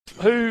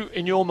who,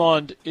 in your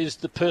mind, is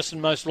the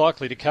person most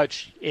likely to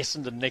coach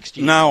Essendon next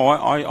year? No,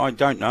 I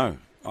don't know.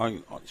 I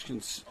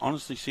can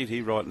honestly sit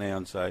here right now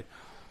and say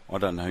I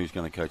don't know who's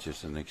going to coach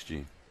Essendon next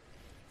year.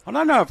 I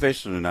don't know if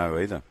Essendon know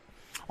either.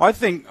 I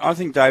think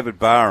David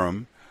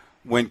Barham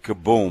went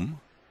kaboom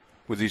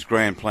with his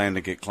grand plan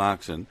to get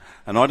Clarkson,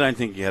 and I don't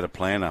think he had a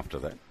plan after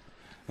that.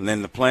 And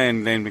then the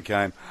plan then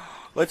became,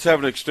 let's have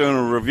an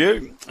external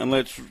review and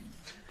let's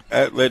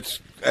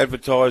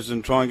advertise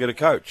and try and get a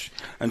coach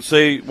and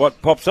see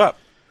what pops up.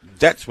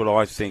 That's what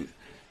I think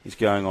is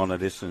going on at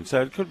Essendon.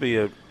 So it could be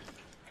a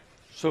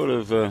sort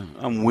of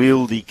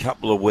unwieldy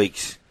couple of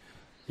weeks.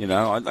 You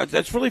know,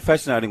 that's really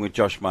fascinating with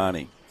Josh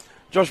Marnie.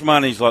 Josh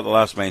Marnie's like the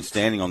last man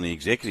standing on the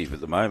executive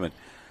at the moment,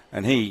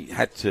 and he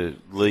had to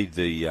lead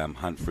the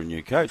hunt for a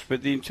new coach.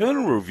 But the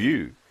internal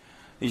review,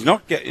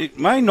 it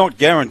may not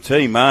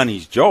guarantee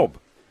Marnie's job.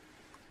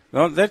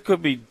 Well, that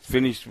could be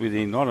finished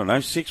within,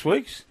 6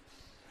 weeks.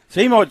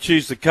 So he might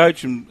choose the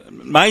coach and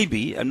might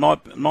be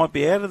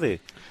out of there.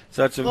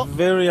 So it's a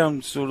very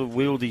sort of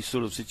wieldy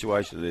sort of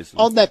situation there.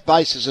 On that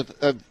basis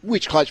of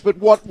which coach, but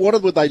what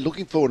were they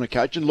looking for in a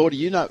coach? And Lordy,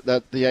 you know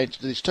the answer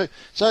to this too.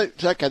 So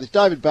okay, there's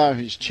David Barham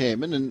who's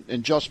chairman,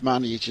 and Josh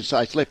Marnie, as you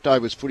say, it's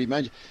leftovers footy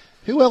manager.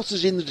 Who else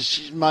is in the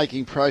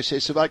decision-making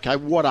process of, okay,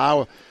 what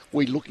are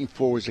we looking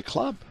for as a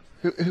club?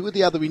 Who are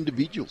the other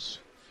individuals?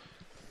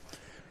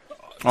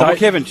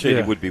 Kevin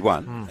Sheedy would be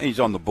one. He's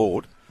on the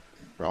board.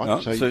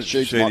 Right, so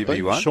Sheedy might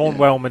be one. Sean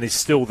Wellman is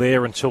still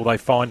there until they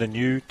find a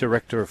new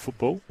director of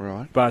football.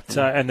 Right. But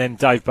and then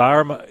Dave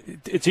Barham.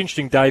 It's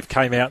interesting, Dave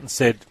came out and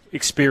said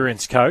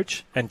experienced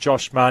coach, and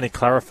Josh Marnie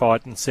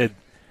clarified and said,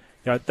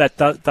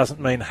 that doesn't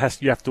mean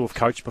you have to have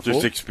coached before.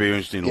 Just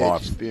experienced in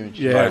life.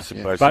 Yeah.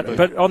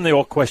 But on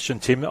your question,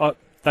 Tim,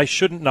 they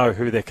shouldn't know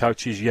who their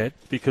coach is yet,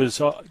 because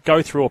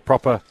go through a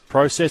proper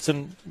process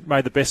and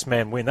may the best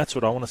man win. That's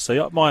what I want to see.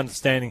 My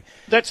understanding.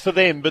 That's for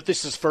them, but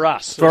this is for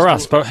us.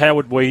 But how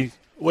would we?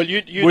 Well,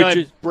 you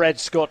named Brad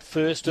Scott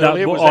first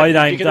earlier. No, I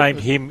named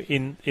him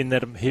in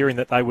that I'm hearing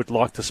that they would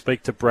like to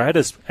speak to Brad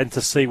and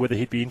to see whether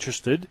he'd be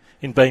interested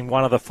in being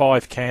one of the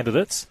 5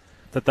 candidates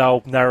that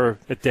they'll narrow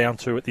it down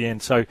to at the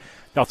end. So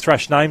they'll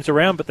thrash names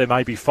around, but there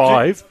may be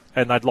 5,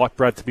 and they'd like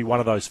Brad to be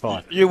one of those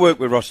 5. You work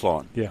with Ross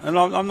Lyon. Yeah. And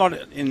I'm not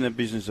in the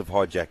business of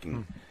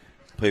hijacking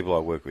people I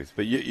work with,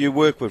 but you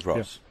work with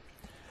Ross.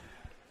 Yeah.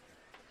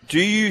 Do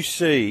you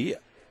see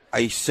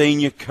a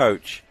senior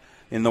coach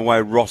in the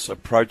way Ross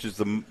approaches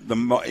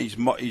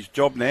his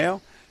job now,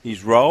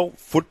 his role,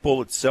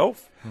 football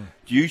itself?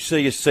 Do you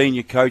see a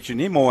senior coach in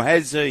him, or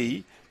has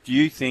he, do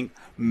you think,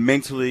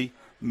 mentally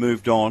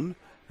moved on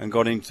and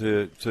got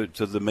into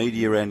to the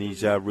media and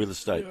his real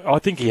estate? I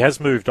think he has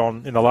moved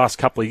on in the last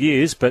couple of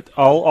years, but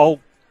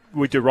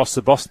we do Ross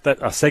the Boss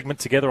a segment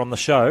together on the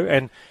show,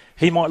 and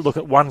he might look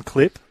at one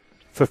clip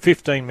for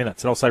 15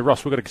 minutes, and I'll say,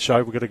 Ross, we've got a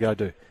show we've got to go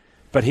do.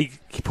 But he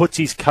puts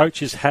his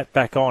coach's hat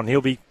back on.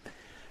 He'll be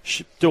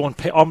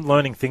I'm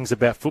learning things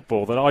about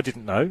football that I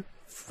didn't know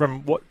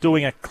from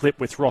doing a clip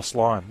with Ross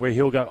Lyon, where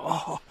he'll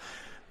go,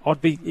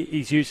 I'd be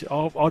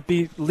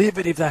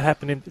livid if that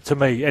happened to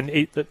me. And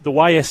the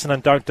way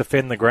Essendon don't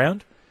defend the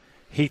ground,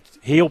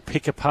 he'll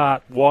pick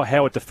apart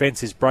how a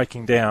defence is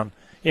breaking down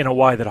in a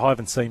way that I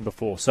haven't seen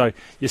before. So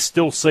you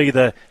still see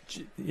the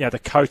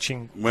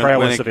coaching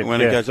prowess of him.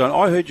 When it goes on,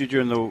 I heard you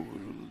during the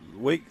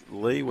week,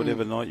 Lee,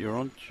 whatever night you're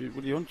on.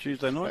 What are you on,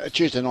 Tuesday night?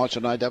 Tuesday nights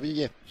on AW,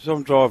 yeah. So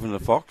I'm driving to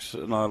Fox,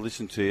 and I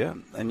listened to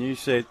you, and you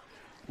said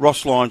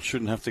Ross Lyon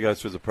shouldn't have to go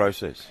through the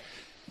process.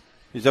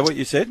 Is that what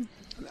you said?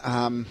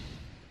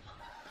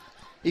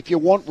 If you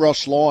want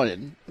Ross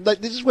Lyon,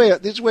 this is where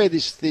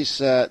there's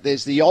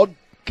the odd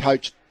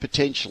coach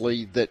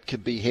potentially that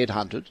could be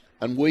headhunted,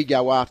 and we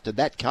go after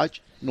that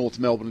coach, North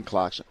Melbourne and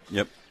Clarkson.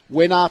 Yep.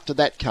 Went after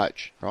that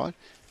coach, right?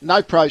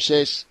 No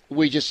process.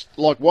 We just,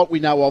 like what we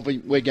know of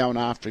him, we're going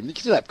after him. You can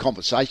still have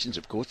conversations,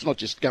 of course. It's not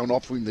just going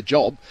after him the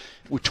job.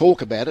 We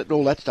talk about it and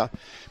all that stuff.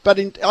 But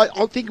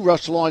I think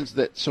Ross Lyon's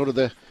that sort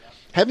of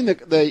having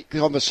the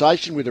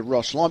conversation with a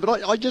Ross Lyon.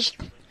 But I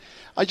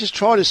just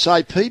try to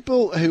say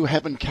people who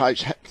haven't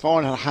coached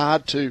find it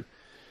hard to.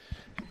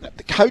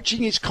 The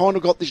coaching has kind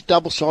of got this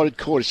double-sided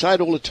cord. I say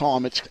it all the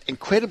time. It's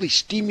incredibly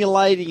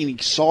stimulating and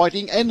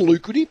exciting and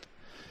lucrative.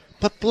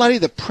 But bloody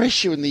the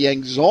pressure and the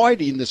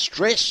anxiety and the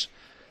stress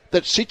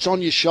that sits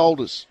on your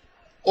shoulders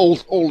all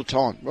the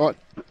time, right?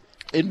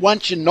 And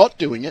once you're not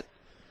doing it,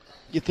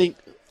 you think,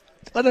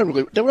 do I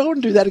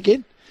want to do that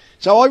again?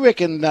 So I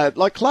reckon,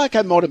 like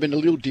Clarko might have been a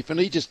little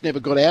different. He just never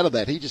got out of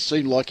that. He just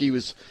seemed like he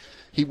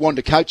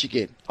wanted to coach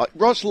again.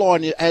 Ross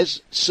Lyon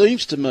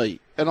seems to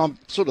me, and I'm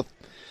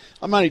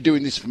only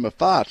doing this from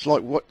afar. It's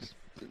like what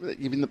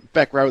in the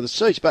back row of the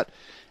seats, but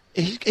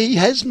he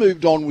has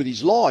moved on with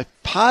his life.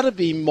 Part of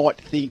him might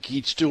think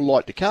he'd still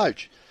like to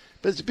coach.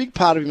 But there's a big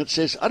part of him that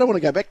says, I don't want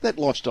to go back to that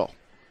lifestyle.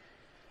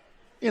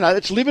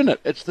 It's living it.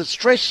 It's the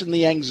stress and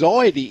the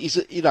anxiety.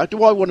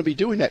 Do I want to be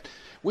doing that?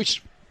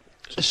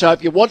 So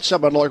if you want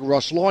someone like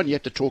Ross Lyon, you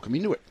have to talk him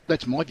into it.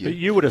 That's my view. But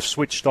you would have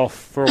switched off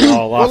for a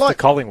while after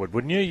Collingwood,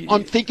 wouldn't you?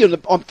 I'm thinking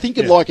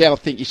like our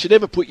think. You should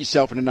never put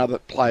yourself in another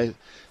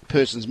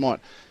person's mind.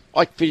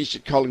 I finished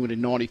at Collingwood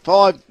in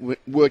 95,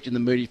 worked in the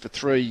media for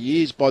 3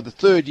 years. By the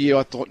third year,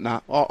 I thought,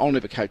 I'll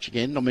never coach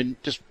again. I mean,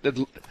 just...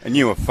 And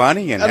you were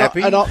funny and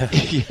happy?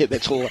 Yeah,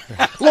 that's all.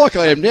 Like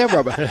I am now,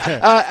 Robert.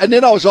 And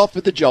then I was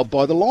offered the job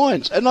by the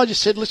Lions. And I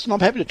just said, listen, I'm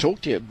happy to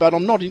talk to you, but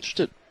I'm not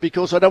interested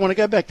because I don't want to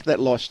go back to that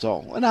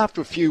lifestyle. And after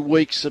a few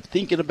weeks of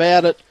thinking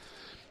about it,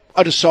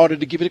 I decided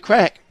to give it a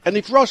crack. And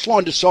if Ross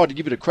Lyon decided to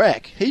give it a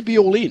crack, he'd be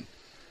all in.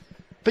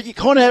 But you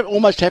kind of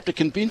almost have to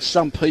convince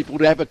some people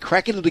to have a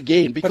crack at it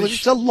again because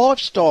it's a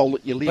lifestyle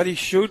that you live. But he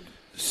should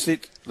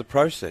sit the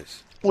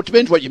process. Well, it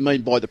depends what you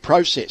mean by the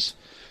process.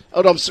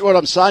 What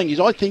I'm saying is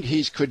I think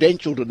he's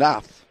credentialed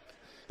enough.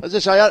 As I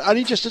say,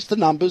 only just as the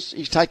numbers,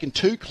 he's taken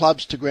 2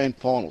 clubs to grand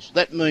finals.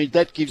 That means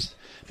that gives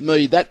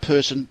me that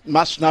person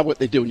must know what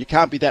they're doing. You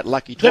can't be that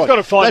lucky. They've got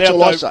to find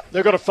out.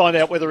 They've got to find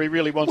out whether he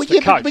really wants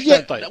to coach,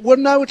 don't they? Well,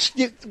 no,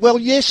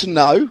 yes and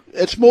no.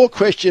 It's more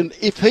question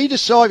if he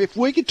decides if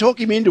we can talk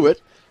him into it.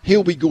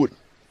 He'll be good.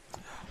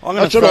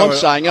 That's what I'm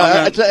saying.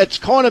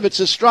 It's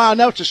a strange. I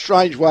know it's a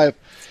strange way of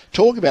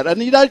talking about it.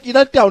 And you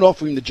don't go and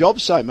offer him the job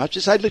so much.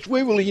 You say, look,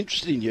 we're really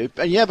interested in you,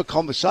 and you have a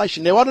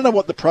conversation. Now, I don't know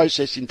what the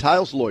process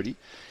entails, Lloydie.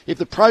 If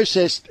the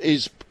process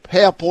is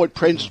PowerPoint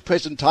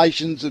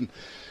presentations and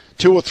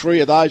 2 or 3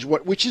 of those,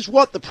 which is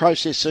what the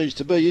process seems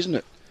to be, isn't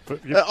it?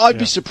 I'd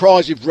be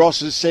surprised if Ross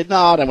has said, no,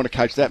 I don't want to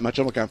coach that much.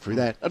 I'm not going through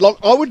that.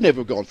 I would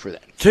never have gone through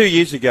that. 2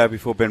 years ago,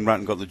 before Ben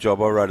Rutten got the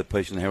job, I wrote a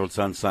piece in the Herald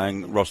Sun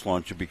saying Ross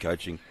Lyon should be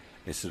coaching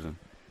Essendon.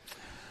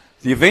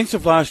 The events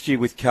of last year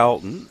with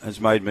Carlton has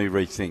made me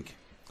rethink.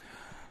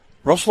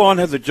 Ross Lyon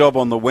had the job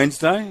on the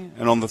Wednesday,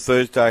 and on the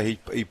Thursday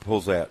he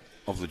pulls out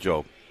of the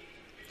job.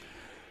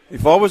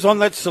 If I was on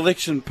that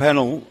selection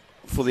panel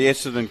for the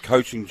Essendon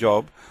coaching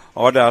job,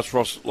 I'd ask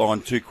Ross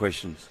Lyon 2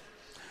 questions.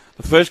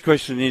 The first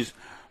question is,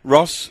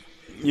 Ross,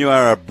 you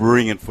are a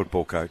brilliant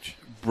football coach,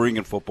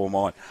 brilliant football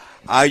mind.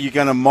 Are you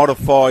going to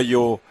modify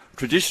your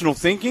traditional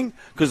thinking?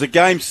 Because the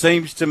game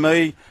seems to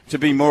me to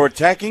be more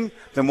attacking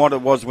than what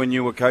it was when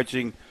you were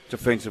coaching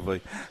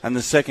defensively. And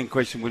the second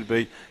question would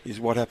be,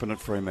 is what happened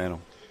at Fremantle?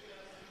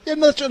 Yeah,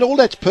 all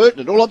that's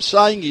pertinent. All I'm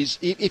saying is,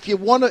 if you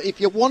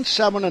want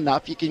someone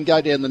enough, you can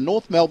go down the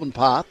North Melbourne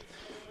path,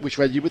 which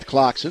we did with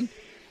Clarkson,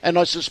 and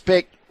I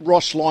suspect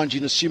Ross Lyon's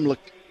in a similar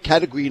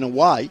category in a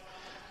way.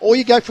 Or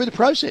you go through the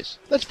process.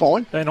 That's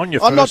fine. And on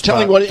your I'm not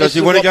telling what does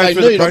he want to go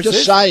through the process? I'm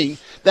just saying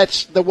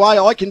that's the way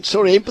I can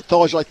sort of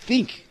empathise. I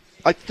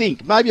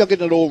think maybe I'm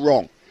getting it all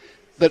wrong.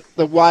 That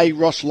the way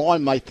Ross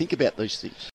Lyon may think about these things.